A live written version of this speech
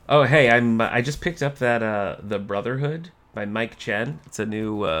Oh, hey, I just picked up that The Brotherhood by Mike Chen. It's a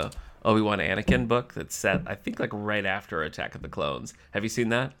new Obi-Wan Anakin book that's set, I think, like right after Attack of the Clones. Have you seen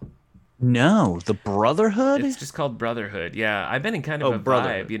that? No, the It's Brotherhood? just called Brotherhood. Yeah, I've been in kind of Oh, a vibe,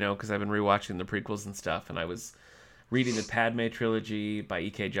 Brotherhood. because I've been rewatching the prequels and stuff, and I was reading the Padme trilogy by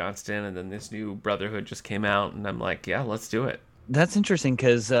E.K. Johnston, and then this new Brotherhood just came out, and I'm like, yeah, let's do it. That's interesting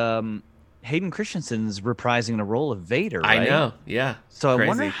because Hayden Christensen's reprising the role of Vader, I right? know, yeah, So I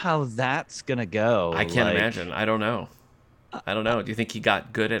wonder crazy. how that's gonna go. I can't imagine. I don't know. Uh, I don't uh, know. Do you think he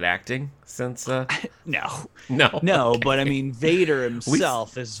got good at acting since? no, No. no, but I Okay. mean, Vader We.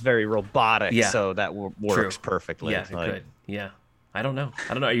 himself is very robotic, Yeah. so that True. works perfectly. Yeah, it could. Yeah. I don't know.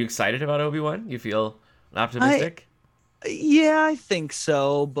 I don't know. Are you excited about Obi-Wan? You feel I optimistic? Yeah, I think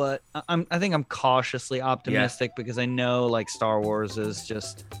so, but I think I'm cautiously Yeah. optimistic because I know like Star Wars is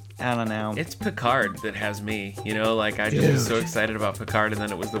just I don't know. It's Picard that has me. Like I just was so Dude. excited about Picard, and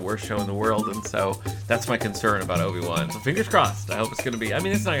then it was the worst show in the world, and so that's my concern about Obi-Wan. So fingers crossed. I hope it's gonna be. I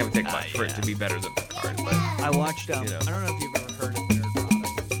mean, it's not gonna take much for it to Yeah. be better than Picard, but I watched you know. I don't know if you've ever heard of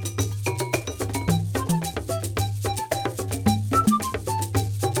Nerdvana.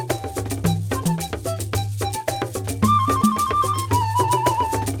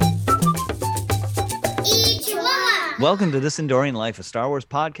 Welcome to This Enduring Life, a Star Wars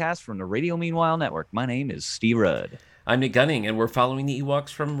podcast from the Radio Meanwhile Network. My name is Steve Rudd. I'm Nick Gunning, and we're following the Ewoks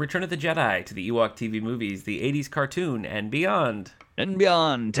from Return of the Jedi to the Ewok TV movies, the '80s cartoon, and beyond. And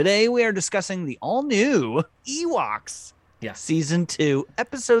beyond. Today we are discussing the all-new Ewoks, Yeah. Season 2,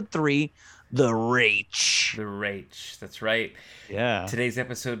 Episode 3, The Reach. The Rach. That's right. Yeah. Today's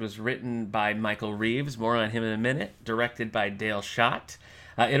episode was written by Michael Reeves. More on him in a minute. Directed by Dale Schott.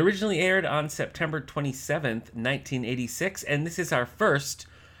 It originally aired on September 27th, 1986, and this is our first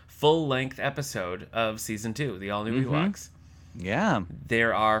full-length episode of Season 2, the all-new Ewoks. Yeah.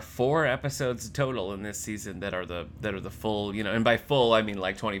 There are 4 episodes total in this season that are the full, and by full I mean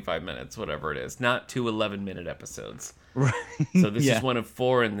like 25 minutes, whatever it is, not 2 11-minute episodes. Right. So this Yeah. is one of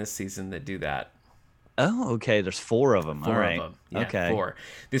 4 in this season that do that. Oh, okay. There's 4 of them. All Four right. of them. Yeah, Okay. 4.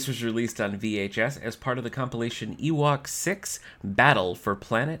 This was released on VHS as part of the compilation Ewok 6 Battle for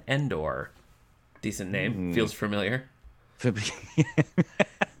Planet Endor. Decent name. Feels familiar. For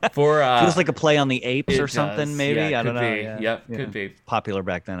Feels like a play on the apes it or something, does. maybe. Yeah, I don't could know. be. Yeah. Yep, Yeah. could be. Popular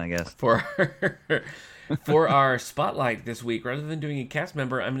back then, I guess. For for our spotlight this week, rather than doing a cast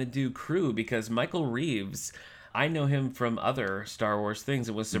member, I'm going to do crew because Michael Reeves, I know him from other Star Wars things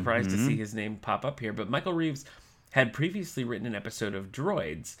and was surprised to see his name pop up here. But Michael Reeves had previously written an episode of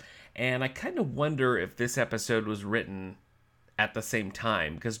Droids, and I kind of wonder if this episode was written at the same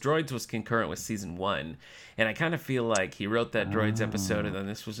time because Droids was concurrent with season 1, and I kind of feel like he wrote that Droids episode and then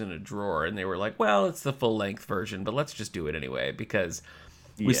this was in a drawer and they were like, well, it's the full length version, but let's just do it anyway because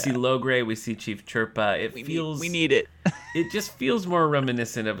we see Yeah. Logray, we see Chief Chirpa. We need it. It just feels more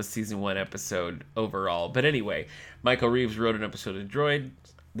reminiscent of a season 1 episode overall. But anyway, Michael Reeves wrote an episode of Droid.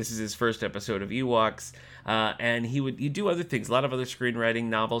 This is his first episode of Ewoks, and he'd do other things, a lot of other screenwriting,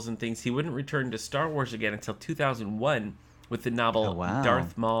 novels, and things. He wouldn't return to Star Wars again until 2001 with the novel Oh, wow.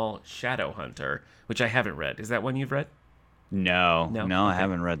 Darth Maul Shadowhunter, which I haven't read. Is that one you've read? No, No? I Okay.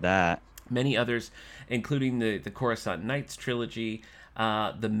 haven't read that. Many others, including the Coruscant Nights trilogy,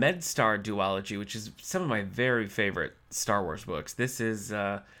 the Medstar duology, which is some of my very favorite Star Wars books. This is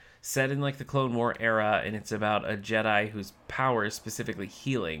set in like the Clone War era, and it's about a Jedi whose power is specifically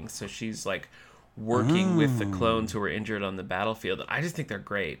healing. So she's like working with the clones who are injured on the battlefield. I just think they're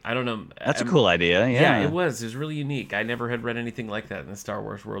great. I don't know. That's a cool idea. Yeah, Yeah. it was. It was really unique. I never had read anything like that in the Star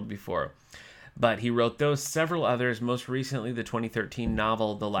Wars world before. But he wrote those, several others, most recently the 2013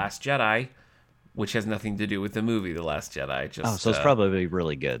 novel The Last Jedi, which has nothing to do with the movie The Last Jedi. Just Oh, so it's probably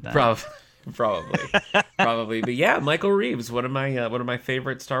really good then. probably. But yeah, Michael Reeves, one of my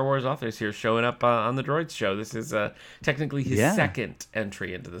favorite Star Wars authors here, showing up on the Droids show. This is technically his Yeah. second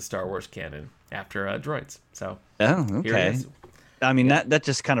entry into the Star Wars canon after Droids. So Oh, here he okay. is. I mean, that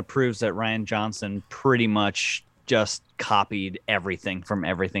just kind of proves that Ryan Johnson pretty much just copied everything from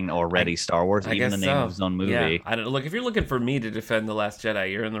everything already Star Wars, I even guess the name so. of his own movie. Yeah, I don't look. If you're looking for me to defend The Last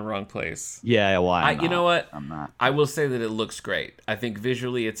Jedi, you're in the wrong place. Yeah, why? You know what? I'm not. I will say that it looks great. I think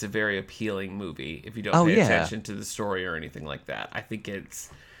visually it's a very appealing movie if you don't Oh, pay yeah. attention to the story or anything like that. I think it's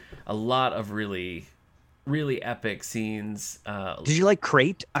a lot of really, really epic scenes. Did you like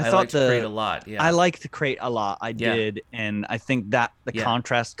Crate? I thought liked Crate a lot. Yeah. I liked the Crate a lot. I Yeah. did, and I think that the Yeah.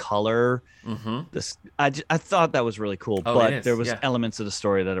 contrast color, Mm-hmm. I thought that was really cool. Oh, it but is, there was yeah. elements of the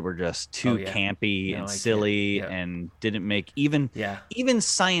story that were just too Oh, yeah. campy No, and I get it. silly, Yeah. and didn't make even Yeah.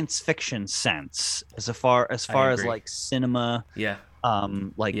 science fiction sense as far as agree. like cinema Yeah.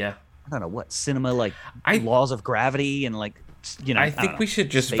 like Yeah. I don't know what cinema, like I laws of gravity and like I I don't think know we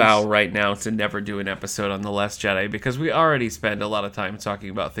should just space. vow right now to never do an episode on The Last Jedi because we already spend a lot of time talking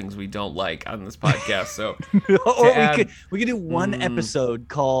about things we don't like on this podcast. So Or to add, we could do one episode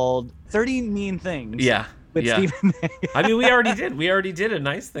called 30 Mean Things yeah, with yeah. Stephen. I mean, we already did. We already did a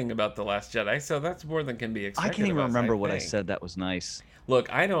nice thing about The Last Jedi, so that's more than can be I expected can't even of us, remember what I think. said that was nice.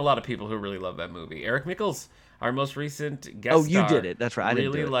 Look, I know a lot of people who really love that movie. Eric Mickles, our most recent Oh, guest you did star, it. That's right. I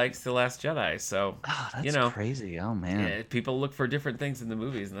didn't really do it. likes The Last Jedi. So, Oh, you that's know, crazy. Oh man. yeah, people look for different things in the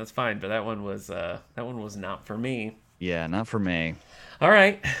movies, and that's fine. But that one was not for me. Yeah, not for me. All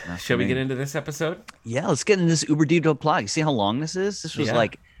right, Not for shall we me. get into this episode? Yeah, let's get into this uber detailed plot. You see how long this is? This was Yeah.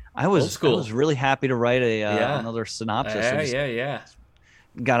 like I Old was school. really happy to write Yeah. another synopsis. I just Yeah.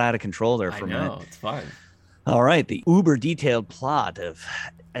 got out of control there I for a know minute. it's fine. All right, the uber detailed plot of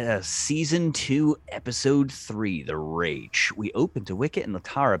season 2, episode 3, The Rage. We open to Wicket and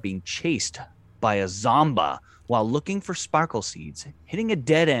Latara being chased by a Zomba while looking for sparkle seeds. Hitting a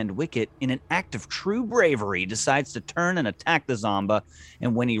dead end, Wicket, in an act of true bravery, decides to turn and attack the Zomba.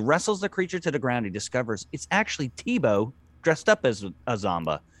 And when he wrestles the creature to the ground, he discovers it's actually Tebow dressed up as a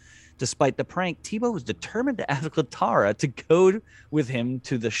Zomba. Despite the prank, Tebow was determined to ask Latara to go with him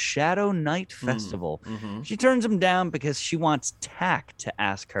to the Shadow Night Festival. Mm-hmm. She turns him down because she wants Tak to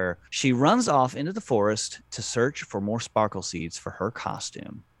ask her. She runs off into the forest to search for more sparkle seeds for her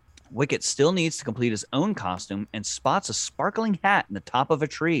costume. Wicket still needs to complete his own costume and spots a sparkling hat in the top of a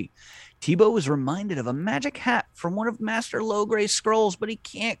tree. Tebow is reminded of a magic hat from one of Master Logray's scrolls, but he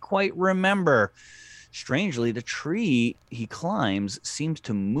can't quite remember. Strangely, the tree he climbs seems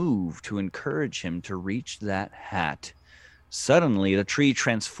to move to encourage him to reach that hat. Suddenly, the tree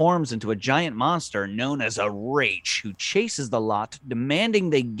transforms into a giant monster known as a Rach, who chases the lot, demanding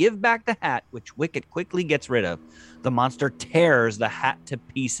they give back the hat, which Wicket quickly gets rid of. The monster tears the hat to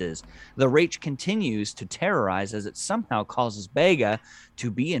pieces. The Rach continues to terrorize as it somehow causes Bega to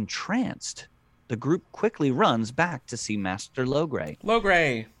be entranced. The group quickly runs back to see Master Logray.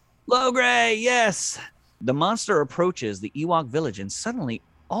 Logray. Logray, yes! The monster approaches the Ewok village, and suddenly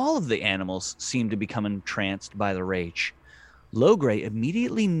all of the animals seem to become entranced by the Rach. Logray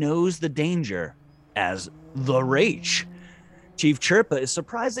immediately knows the danger as the Rach. Chief Chirpa is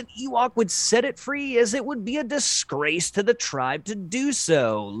surprised that Ewok would set it free, as it would be a disgrace to the tribe to do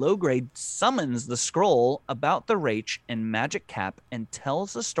so. Logray summons the scroll about the Rach and Magic Cap and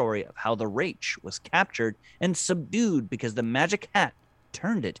tells the story of how the Rach was captured and subdued because the Magic Hat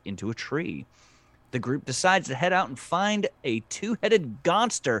turned it into a tree. The group decides to head out and find a two-headed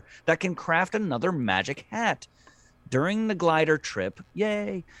gonster that can craft another magic hat. During the glider trip,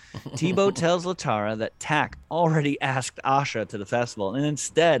 yay, Tebow tells Latara that Tak already asked Asha to the festival, and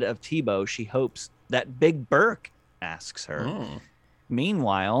instead of Tebow, she hopes that Big Burke asks her.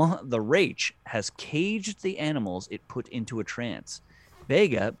 Meanwhile, the Rach has caged the animals it put into a trance.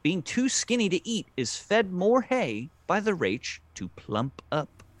 Vega, being too skinny to eat, is fed more hay by the Rach to plump up.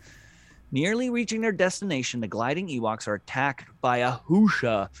 Nearly reaching their destination, the gliding Ewoks are attacked by a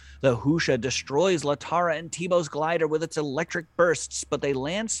Husha. The Husha destroys Latara and Tebow's glider with its electric bursts, but they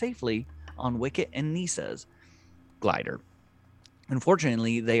land safely on Wicket and Nisa's glider.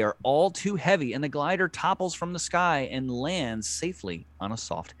 Unfortunately, they are all too heavy, and the glider topples from the sky and lands safely on a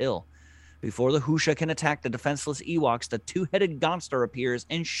soft hill. Before the Husha can attack the defenseless Ewoks, the two-headed Gonster appears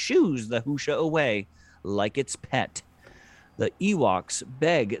and shoos the Husha away like its pet. The Ewoks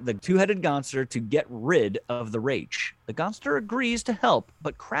beg the two-headed Gonster to get rid of the Rach. The Gonster agrees to help,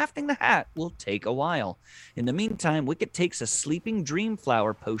 but crafting the hat will take a while. In the meantime, Wicket takes a sleeping dream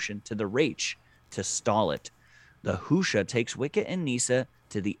flower potion to the Rach to stall it. The Husha takes Wicket and Nisa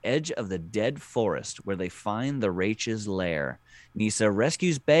to the edge of the dead forest, where they find the Rach's lair. Nisa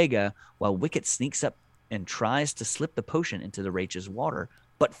rescues Bega while Wicket sneaks up and tries to slip the potion into the Rach's water,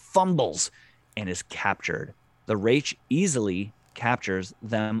 but fumbles and is captured. The Rach easily captures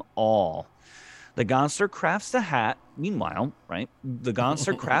them all. The Gonster crafts the hat. Meanwhile, the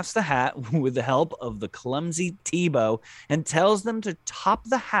Gonster crafts the hat with the help of the clumsy Tebow and tells them to top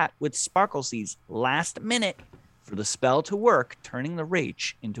the hat with sparkle seeds last minute for the spell to work, turning the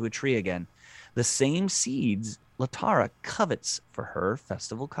Rach into a tree again. The same seeds Latara covets for her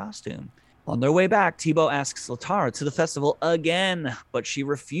festival costume. On their way back, Tebow asks Latara to the festival again, but she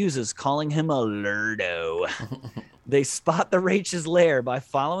refuses, calling him a lurdo. They spot the Rach's lair by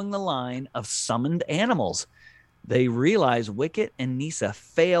following the line of summoned animals. They realize Wicket and Nisa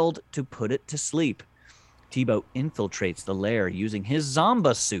failed to put it to sleep. Tebow infiltrates the lair using his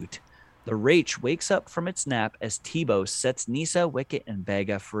Zomba suit. The Rach wakes up from its nap as Tebow sets Nisa, Wicket, and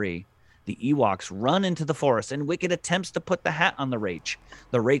Bega free. The Ewoks run into the forest, and Wicket attempts to put the hat on the Rach.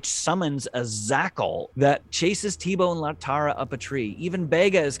 The Rach summons a Zackle that chases Teebo and Latara up a tree. Even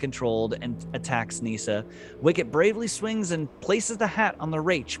Bega is controlled and attacks Nissa. Wicket bravely swings and places the hat on the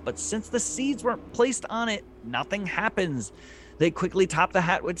Rach, but since the seeds weren't placed on it, nothing happens. They quickly top the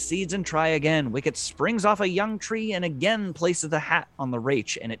hat with seeds and try again. Wicket springs off a young tree and again places the hat on the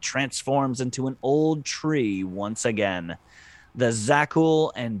Rach, and it transforms into an old tree once again. The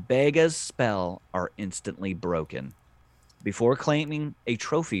Zackle and Bega's spell are instantly broken. Before claiming a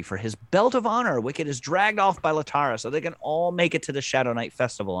trophy for his Belt of Honor, Wicket is dragged off by Latara so they can all make it to the Shadow Knight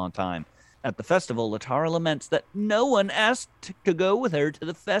Festival on time. At the festival, Latara laments that no one asked to go with her to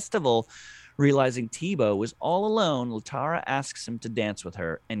the festival. Realizing Teebo was all alone, Latara asks him to dance with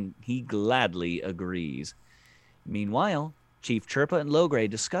her, and he gladly agrees. Meanwhile, Chief Chirpa and Logray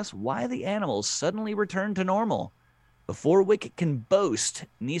discuss why the animals suddenly return to normal. Before Wicket can boast,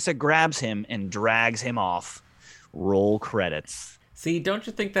 Nissa grabs him and drags him off. Roll credits. See, don't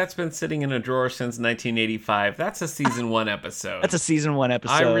you think that's been sitting in a drawer since 1985? That's a season 1 episode. That's a season 1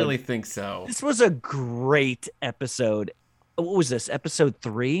 episode. I really think so. This was a great episode. What was this, episode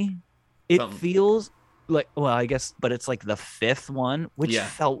 3? It feels like, well, I guess, but it's like the 5th one, which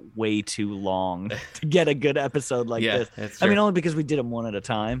felt way too long to get a good episode like this. That's true. I mean, only because we did them one at a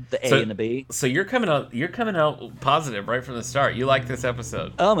time, the A and the B. So you're coming out positive right from the start. You like this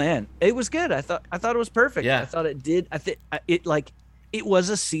episode? Oh man, it was good. I thought it was perfect. Yeah. I thought it did. It was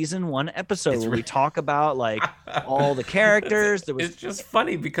a season 1 episode where we talk about like all the characters. It's just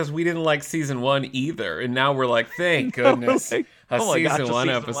funny because we didn't like season 1 either, and now we're like, thank goodness. A season 1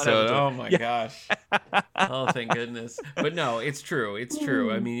 episode. Oh my gosh. Oh, thank goodness. But no, it's true. It's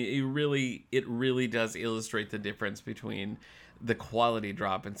true. I mean, it really does illustrate the difference between the quality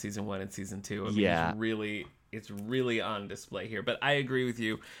drop in season 1 and season 2. I mean, it's really on display here. But I agree with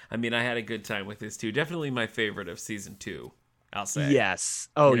you. I mean, I had a good time with this too. Definitely my favorite of season 2, I'll say. Yes.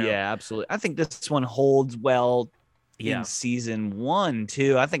 Oh, yeah, absolutely. I think this one holds well in season 1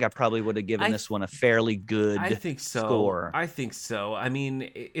 too. I think I probably would have given this one a fairly good score. I think so. I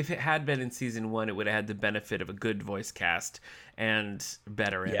mean, if it had been in season 1, it would have had the benefit of a good voice cast and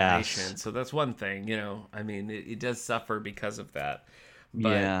better animation. So that's one thing, you know. I mean, it does suffer because of that.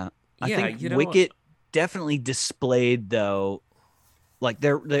 But, I think Wicket definitely displayed, though, like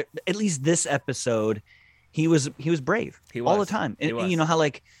there at least this episode, he was brave all the time. And you know how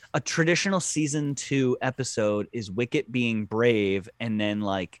like a traditional season 2 episode is Wicket being brave, and then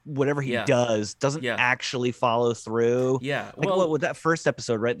like whatever he does doesn't actually follow through. Yeah. Like what with that first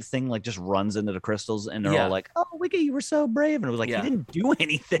episode, right? The thing like just runs into the crystals, and they're all like, "Oh, Wicket, you were so brave," and it was like he didn't do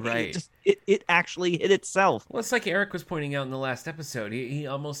anything. Right. It actually hit itself. Well, it's like Eric was pointing out in the last episode. He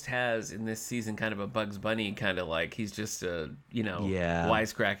almost has in this season kind of a Bugs Bunny kind of like he's just a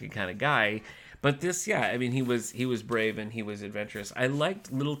wisecracking kind of guy. But this, I mean, he was brave and he was adventurous. I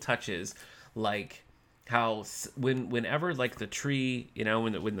liked little touches like how whenever like the tree, you know,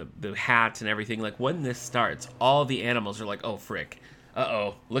 when the hat and everything, like when this starts, all the animals are like, oh frick,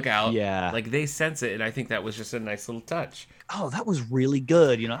 look out, like they sense it, and I think that was just a nice little touch. Oh, that was really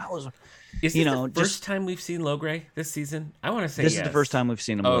good. You know, that was. Is this the first time we've seen Logray this season? I want to say this is the first time we've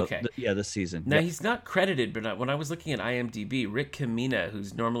seen him. Okay. This season. Now he's not credited, but when I was looking at IMDb, Rick Kamina,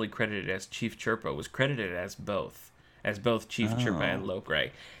 who's normally credited as Chief Chirpa, was credited as both Chief Chirpa and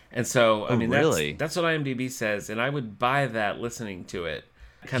Logray. And so, I mean, that's what IMDb says, and I would buy that listening to it.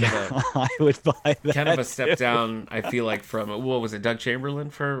 I would buy that. Kind of a step down, I feel like, from what was it, Doug Chamberlain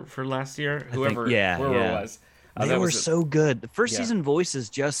for last year? Whoever it was. They were so good. The first season voices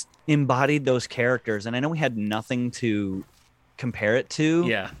just embodied those characters, and I know we had nothing to compare it to.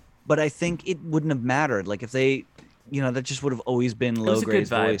 Yeah. But I think it wouldn't have mattered. Like if they, that just would have always been Logray's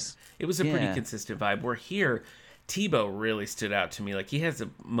voice. It was a pretty consistent vibe. Where here, Teebo really stood out to me. Like he has a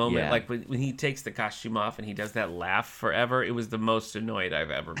moment, like when he takes the costume off and he does that laugh forever. It was the most annoyed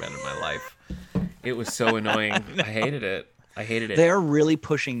I've ever been in my life. It was so annoying. I hated it. They're really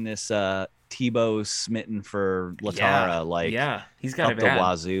pushing this. Teebo smitten for Latara, he's got up the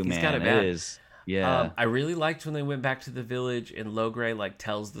wazoo, man. Got it bad. It is. Yeah, I really liked when they went back to the village and Logray like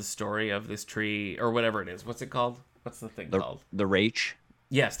tells the story of this tree or whatever it is. What's it called? What's the thing called? The Rach.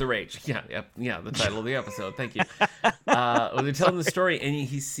 Yes, the Rach. Yeah. The title of the episode. Thank you. When they're telling the story, and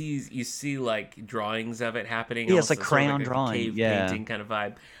you see like drawings of it happening. Yeah, it's like crayon drawing, cave painting kind of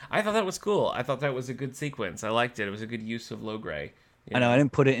vibe. I thought that was cool. I thought that was a good sequence. I liked it. It was a good use of Logray. I know I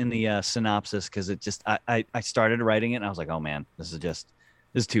didn't put it in the synopsis because it just I started writing it and I was like, oh man, this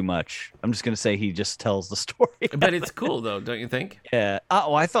is too much. I'm just gonna say he just tells the story. But it's cool though, don't you think? Yeah.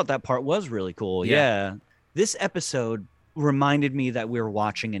 I thought that part was really cool. Yeah. This episode reminded me that we were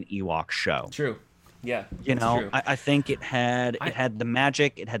watching an Ewok show. True. Yeah. You that's know, true. I think it had the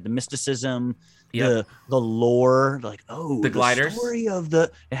magic, it had the mysticism, Yep. the lore, like The gliders. story of it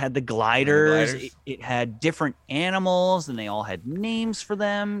had the gliders, it had different animals, and they all had names for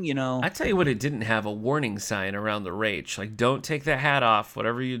them. You know, I tell you what, it didn't have a warning sign around the Raich. Like, don't take the hat off.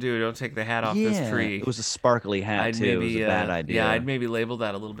 Whatever you do, don't take the hat off this tree. It was a sparkly hat too. It was a bad idea. Yeah, I'd maybe label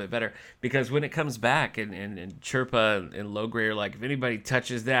that a little bit better, because when it comes back and Chirpa and Logray are like, if anybody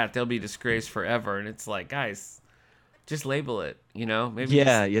touches that, they'll be disgraced forever. And it's like, guys, just label it. You know, maybe you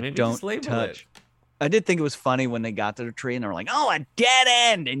don't just label touch. it. I did think it was funny when they got to the tree and they were like, "Oh, a dead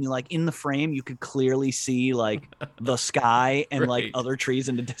end!" And you like in the frame, you could clearly see like the sky and like Right. other trees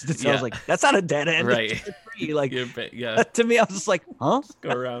in the distance. Yeah. I was like, "That's not a dead end, Right. It's a tree." Like Yeah. to me, I was just like, "Huh?"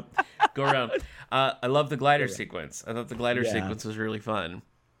 Go around. I love the glider sequence. I thought the glider sequence was really fun.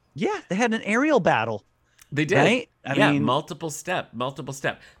 Yeah, they had an aerial battle. They did. Right? I mean, multiple step.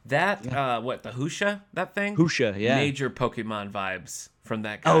 That the Husha, that thing? Husha, yeah. Major Pokemon vibes from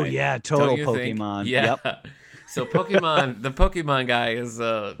that guy. Oh yeah, total Don't you think? Pokemon. Yeah. Yep. So Pokemon, the Pokemon guy is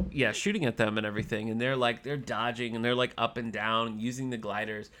shooting at them and everything, and they're dodging and they're like up and down using the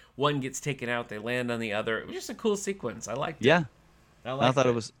gliders. One gets taken out, they land on the other. It was just a cool sequence. I liked it. Yeah. I thought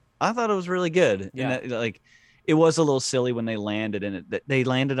it was really good. Yeah. And like it was a little silly when they landed in it. They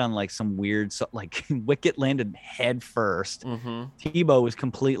landed on like some weird, like Wicket landed head first. Mm-hmm. Tebow was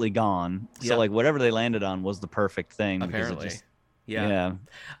completely gone. So Yep. like whatever they landed on was the perfect thing. Apparently. Because it just, Yeah.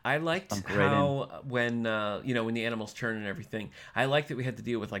 I liked Sunk right how when when the animals turn and everything, I liked that we had to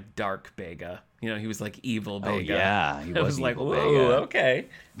deal with like Dark Bega. You know, he was like evil Bega. Oh yeah, he I was like, evil whoa, Bega. okay.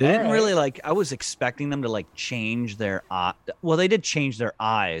 They All didn't right. really like. I was expecting them to like change their eye. Well, they did change their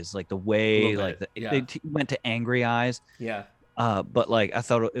eyes, like the way, Little like bit, yeah. they went to angry eyes. Yeah. But like I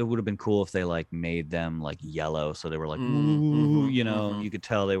thought it would have been cool if they like made them like yellow, so they were like, Mm-hmm, ooh, you know, you could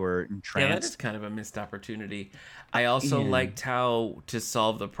tell they were Yeah, that entranced. is kind of a missed opportunity. I also liked how, to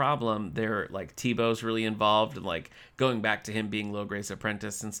solve the problem, they're like Tebow's really involved and like going back to him being Logray's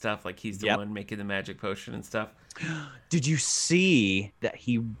apprentice and stuff. Like he's the Yep. one making the magic potion and stuff. Did you see that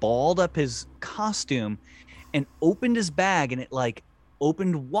he balled up his costume and opened his bag and it like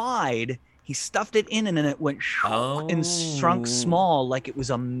opened wide? He stuffed it in and then it went and shrunk small like it was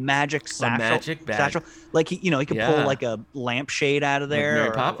a magic satchel. magic bag. Satchel. Like he could Yeah. pull like a lampshade out of Like there. Mary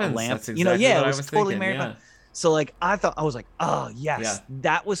or Poppins. A lamp. That's exactly it what was I was totally thinking. Mary Yeah. Poppins. So like I was like, oh yes, Yeah.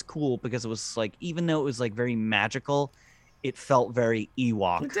 that was cool because it was like even though it was like very magical, it felt very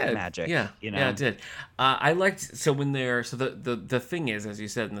Ewok It did. magic. Yeah, you know? yeah, it did. I liked when they're the thing is, as you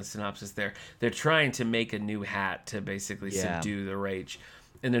said in the synopsis, they're trying to make a new hat to basically subdue the rage,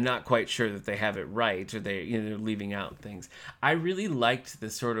 and they're not quite sure that they have it right, or they're leaving out things. I really liked the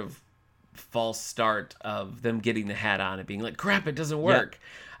sort of false start of them getting the hat on and being like, crap, it doesn't work.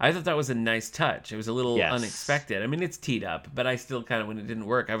 I thought that was a nice touch. It was a little unexpected. I mean, it's teed up, but I still kind of, when it didn't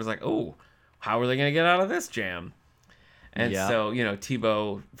work, I was like, oh, how are they going to get out of this jam? And so,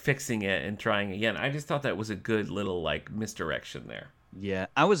 Tebow fixing it and trying again. I just thought that was a good little like misdirection there. Yeah,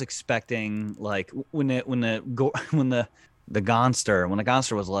 I was expecting like when the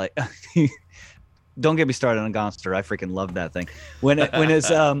Gonster was like, don't get me started on Gonster. I freaking love that thing. When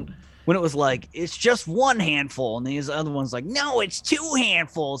it was like it's just one handful, and these other ones like, no, it's two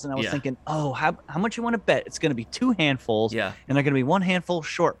handfuls, and I was thinking, oh, how much you want to bet it's going to be two handfuls? Yeah. And they're going to be one handful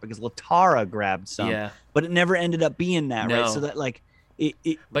short because Latara grabbed some. Yeah. But it never ended up being that, No. right? So that like.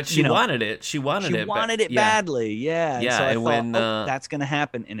 But she wanted it. She wanted it badly, yeah. Yeah, so I and thought, that's gonna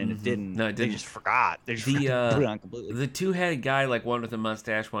happen, and then it didn't. No, it They didn't. just forgot. They just forgot to put it on completely. The two-headed guy, like one with a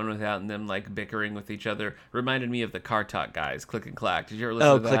mustache, one without, and them like bickering with each other, reminded me of the Car Talk guys, Click and Clack. Did you ever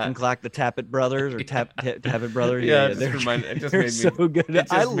listen to that? Click and Clack, the Tappet brothers, or Tappet brothers. Yeah, they're it just they're made me so good. It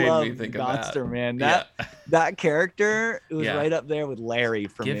just I made love me think of Monster, that. man. Yeah. That character was Yeah. right up there with Larry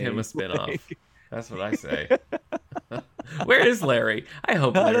for Give me. him a spin-off. Like, That's what I say. Where is Larry? I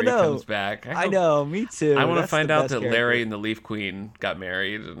hope I Larry don't know. comes back. I know, me too. I want to That's find the out best that character. Larry and the Leaf Queen got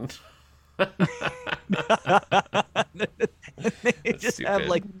married. And They just have stupid.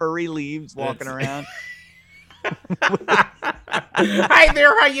 like furry leaves walking That's- around. Hi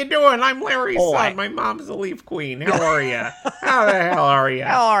there, how you doing? I'm Larry's Oh, son. My mom's the Leaf Queen. How are you? How the hell are you?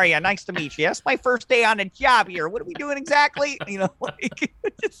 How are you? Nice to meet you. That's my first day on the job here. What are we doing exactly? Like,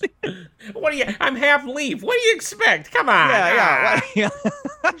 just, What do you? I'm half Leaf. What do you expect? Come on. yeah.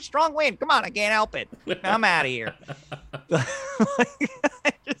 Strong wind. Come on, I can't help it. I'm out of here.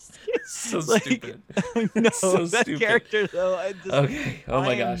 So like, stupid. No, So that stupid. character though. Okay. Oh my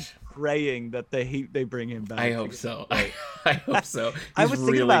I am gosh. praying that they bring him back. I hope so. I hope so. I He's was thinking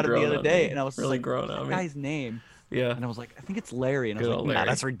really about it the grown other on day, me. and I was really like, grown what's on that me. guy's name? Yeah. And I was like, I think it's Larry. And I was Good like, old nah, Larry.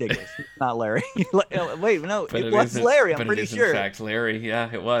 that's ridiculous. It's not Larry. Wait, no, But it was Larry. I'm but pretty it is sure. in fact Larry. Yeah,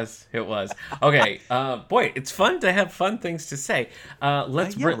 it was. It was. Okay. Boy, it's fun to have fun things to say.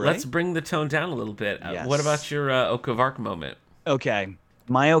 Let's Yeah, right? let's bring the tone down a little bit. What Yes. about your Oak of Arc moment? Okay.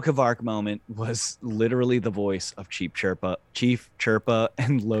 My Oak of Arc moment was literally the voice of Chief Chirpa,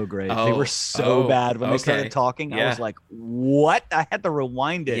 and Logray. They were so bad when they started talking. I was like, what? I had to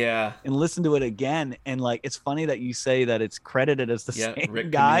rewind it Yeah. and listen to it again. And like, it's funny that you say that it's credited as the Yeah, same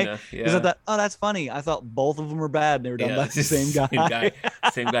Rick guy. Kamina, Because I thought, oh, that's funny. I thought both of them were bad. They were done by the same guy.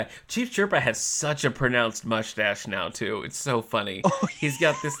 Same guy. Chief Chirpa has such a pronounced mustache now too. It's so funny. He's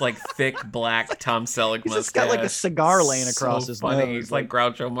got this like thick black Tom Selleck He's mustache. just got like a cigar laying across his funny. nose. He's like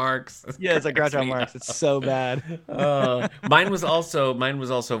Groucho Marx. Yeah, it's like Cracks Groucho me Marx. up. It's so bad. Mine was also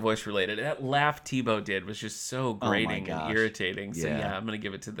voice related. That laugh Tebow did was just so grating and irritating. So yeah, I'm gonna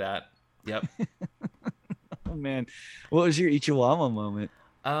give it to that. Yep. Oh man, what was your Ichiwama moment?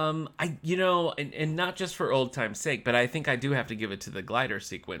 And not just for old time's sake, but I think I do have to give it to the glider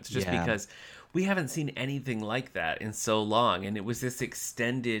sequence, just because we haven't seen anything like that in so long, and it was this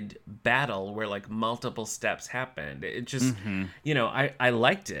extended battle where like multiple steps happened. It just, I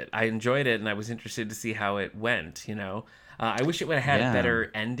liked it, I enjoyed it, and I was interested to see how it went. I wish it would have had a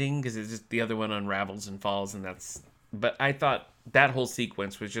better ending, because it's just the other one unravels and falls, and but I thought that whole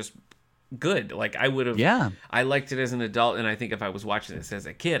sequence was just good. Like I would have, I liked it as an adult, and I think if I was watching this as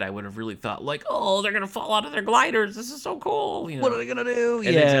a kid, I would have really thought like, oh, they're gonna fall out of their gliders. This is so cool. What are they gonna do? And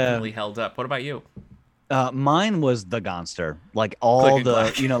it definitely held up. What about you? Mine was the Gonster, like all like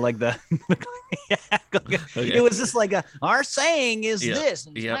the, it was just like our saying is this,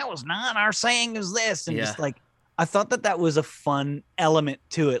 and that was not our saying is this, and just like I thought that was a fun element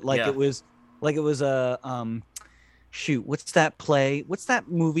to it, it was a shoot, what's that play? What's that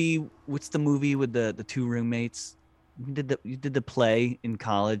movie? What's the movie with the two roommates? You did the play in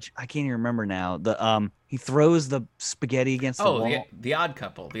college. I can't even remember now. He throws the spaghetti against the wall. The Odd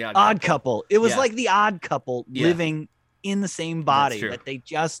Couple. The Odd Couple. It was like the Odd Couple living in the same body, that they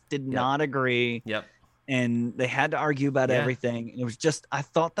just did not agree. Yep. And they had to argue about everything. And it was just, I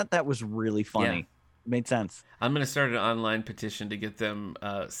thought that was really funny. Yeah. It made sense. I'm going to start an online petition to get them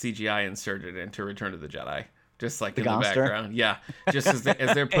CGI inserted into Return of the Jedi. Just like in the background. Yeah. Just as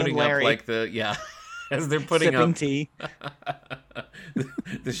they're putting up like as they're putting sipping up tea.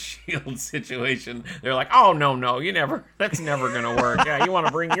 the shield situation. They're like, oh no, that's never gonna work. Yeah, you want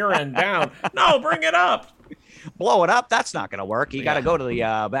to bring your end down. No, bring it up. Blow it up. That's not gonna work. You gotta go to the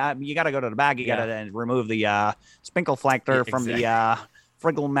you gotta go to the bag. You gotta remove the Spinkelflactor from the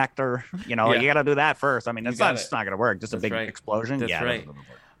Frigglmactor. You gotta do that first. I mean, it's not gonna work. Just a big explosion. That's right.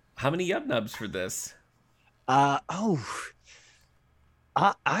 How many Yub Nubs for this? I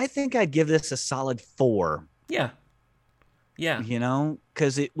think I'd give this a solid 4. Yeah.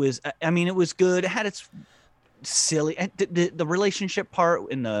 Because it was. I mean, it was good. It had its silly the relationship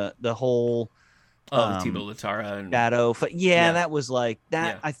part in the whole. Tebow Latara and Shadow. That was like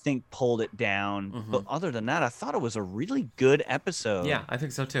that. I think pulled it down. Mm-hmm. But other than that, I thought it was a really good episode. Yeah, I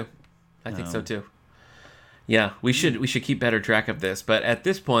think so too. Yeah, we should keep better track of this. But at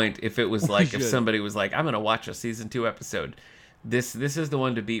this point, if it was like if somebody was like, I'm gonna watch a season 2 episode, this is the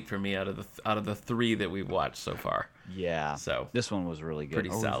one to beat for me out of the 3 that we've watched so far. Yeah. So this one was really good. Pretty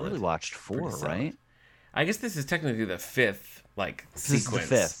solid. We really watched 4, right? I guess this is technically the 5th sequence. This is the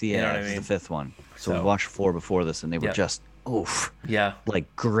 5th. Yeah, you know this is the 5th one. So we watched 4 before this, and they were just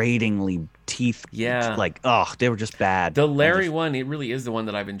like gratingly teeth. Yeah. Like they were just bad. The Larry one, it really is the one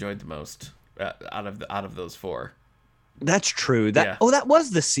that I've enjoyed the most. Out of those 4, that's true. That was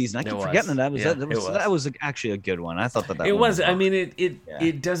this season. I keep forgetting that was actually a good one. I thought that it was. I mean,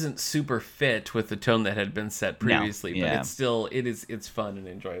 it doesn't super fit with the tone that had been set previously, but it's fun and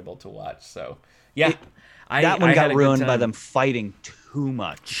enjoyable to watch. So that one got ruined by them fighting too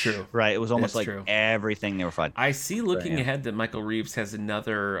much. True, right? It was almost everything they were fighting. I see. Looking ahead, that Michael Reeves has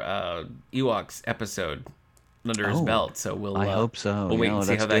another Ewoks episode under his belt, so I hope so. We'll wait and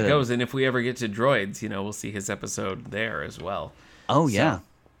see how that goes, and if we ever get to droids, we'll see his episode there as well. We'll get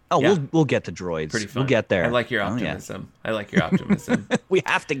to droids. Pretty fun. We'll get there. I like your optimism. We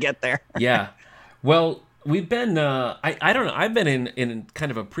have to get there. Yeah. Well, we've been I don't know, I've been in kind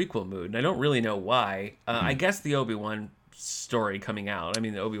of a prequel mood, and I don't really know why. I guess the Obi-Wan story coming out,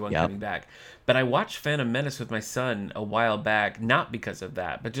 the Obi-Wan coming back, but I watched Phantom Menace with my son a while back, not because of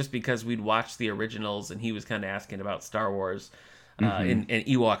that, but just because we'd watched the originals and he was kind of asking about Star Wars, and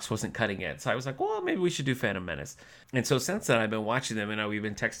Ewoks wasn't cutting it, so I was like, well, maybe we should do Phantom Menace. And so since then I've been watching them, and we've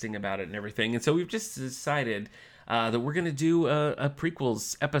been texting about it and everything, and so we've just decided that we're going to do a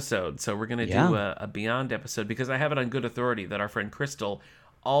prequels episode. So we're going to do a Beyond episode, because I have it on good authority that our friend Crystal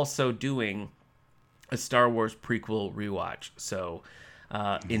also doing a Star Wars prequel rewatch. So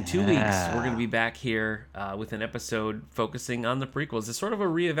in 2 weeks, we're going to be back here with an episode focusing on the prequels. It's sort of a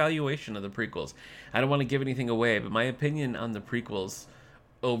reevaluation of the prequels. I don't want to give anything away, but my opinion on the prequels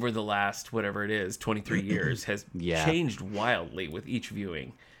over the last, whatever it is, 23 years has changed wildly with each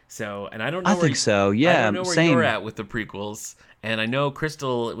viewing. So, and I don't know I think so. Yeah, I don't know where same. you're at with the prequels. And I know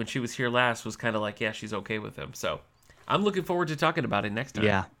Crystal, when she was here last, was kind of like, yeah, she's okay with them. So I'm looking forward to talking about it next time.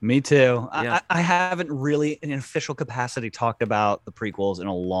 Yeah, me too. Yeah. I haven't really, in an official capacity, talked about the prequels in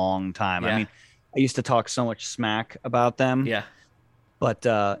a long time. Yeah. I mean, I used to talk so much smack about them. Yeah. But,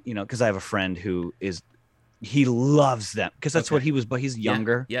 because I have a friend who he loves them, because that's what he was, but he's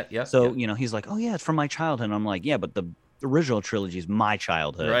younger. Yeah. So, he's like, oh, yeah, it's from my childhood. And I'm like, yeah, but the original trilogy is my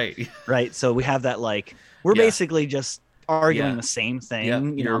childhood. Right. Right. So we have that, like, we're basically just arguing the same thing. Yeah.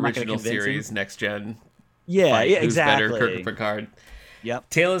 I'm Your not gonna original convince series, him. Next Gen. Yeah, Who's exactly. better, Kirk or Picard?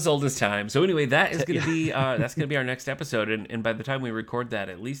 Yep. Tale as old as time. So anyway, that is going to be that's going to be our next episode, and by the time we record that,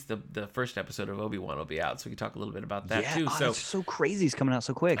 at least the first episode of Obi-Wan will be out, so we can talk a little bit about that too. So it's so crazy, it's coming out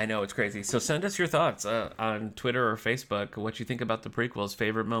so quick. I know, it's crazy. So send us your thoughts on Twitter or Facebook, what you think about the prequels,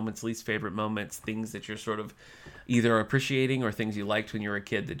 favorite moments, least favorite moments, things that you're sort of either appreciating or things you liked when you were a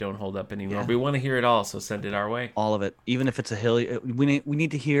kid that don't hold up anymore. We want to hear it all, so send it our way. All of it, even if it's a hill. We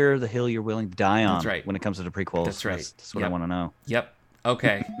need to hear the hill you're willing to die on. That's right. When it comes to the prequels. That's right. That's what I want to know. Yep.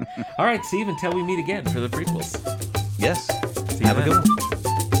 Okay. All right, Steve, until we meet again for the prequels. Yes. See you Have a then. good one.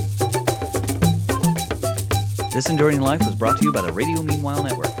 This Enduring Life was brought to you by the Radio Meanwhile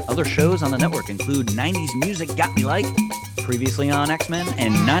Network. Other shows on the network include 90s Music Got Me Like, previously on X-Men,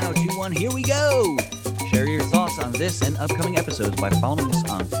 and 9021 Here We Go. Share your thoughts on this and upcoming episodes by following us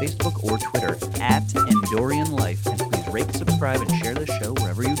on Facebook or Twitter @Endorian Life. And please rate, subscribe, and share this show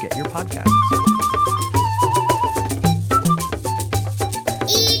wherever you get your podcasts.